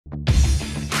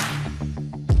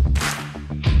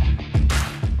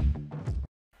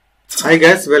Hi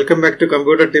guys, welcome back to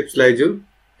Computer Tips Laiju.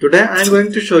 Today I am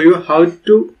going to show you how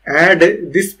to add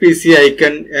this PC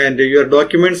icon and your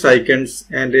documents icons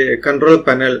and a control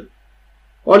panel.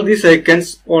 All these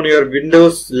icons on your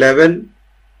Windows 11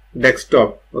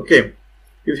 desktop. Okay.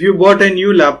 If you bought a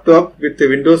new laptop with the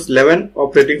Windows 11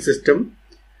 operating system,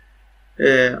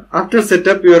 after set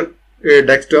up your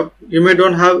desktop, you may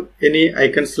don't have any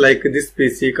icons like this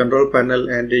PC, control panel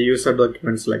and user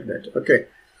documents like that. Okay.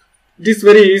 It is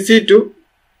very easy to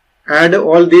add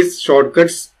all these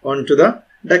shortcuts onto the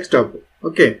desktop.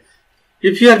 Okay.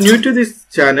 If you are new to this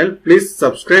channel, please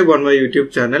subscribe on my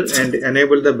YouTube channel and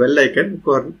enable the bell icon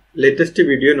for latest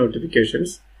video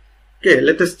notifications. Okay,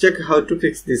 let us check how to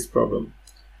fix this problem.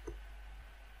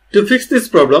 To fix this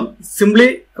problem,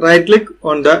 simply right click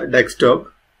on the desktop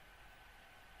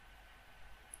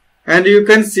and you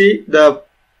can see the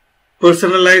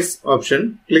personalize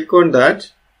option. Click on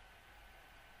that.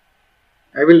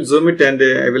 I will zoom it and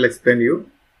I will explain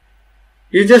you.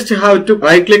 You just have to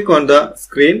right click on the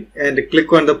screen and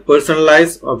click on the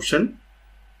personalize option,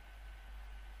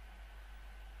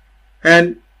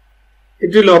 and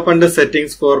it will open the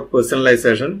settings for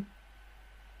personalization.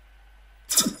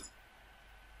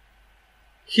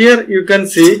 Here you can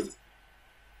see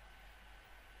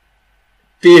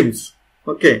themes.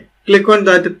 Okay, click on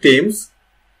that themes.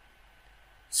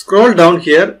 Scroll down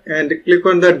here and click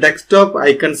on the desktop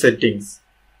icon settings.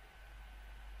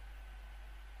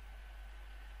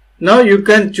 Now you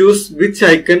can choose which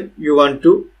icon you want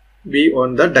to be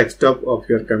on the desktop of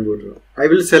your computer. I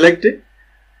will select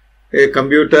a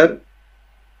computer,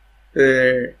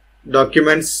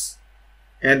 documents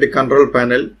and the control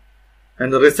panel,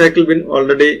 and the recycle bin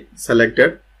already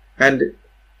selected, and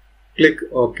click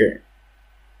OK.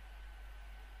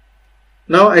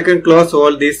 Now I can close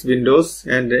all these windows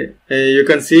and you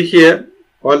can see here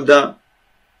all the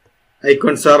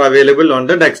icons are available on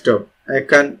the desktop. I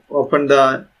can open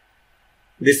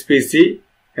this PC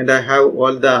and I have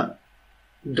all the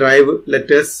drive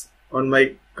letters on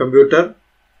my computer,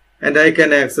 and I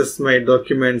can access my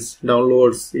documents,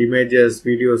 downloads, images,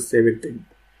 videos, everything.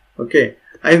 Okay,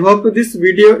 I hope this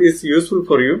video is useful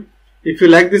for you. If you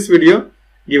like this video,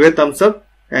 give a thumbs up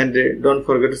and don't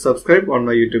forget to subscribe on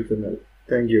my YouTube channel.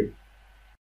 Thank you.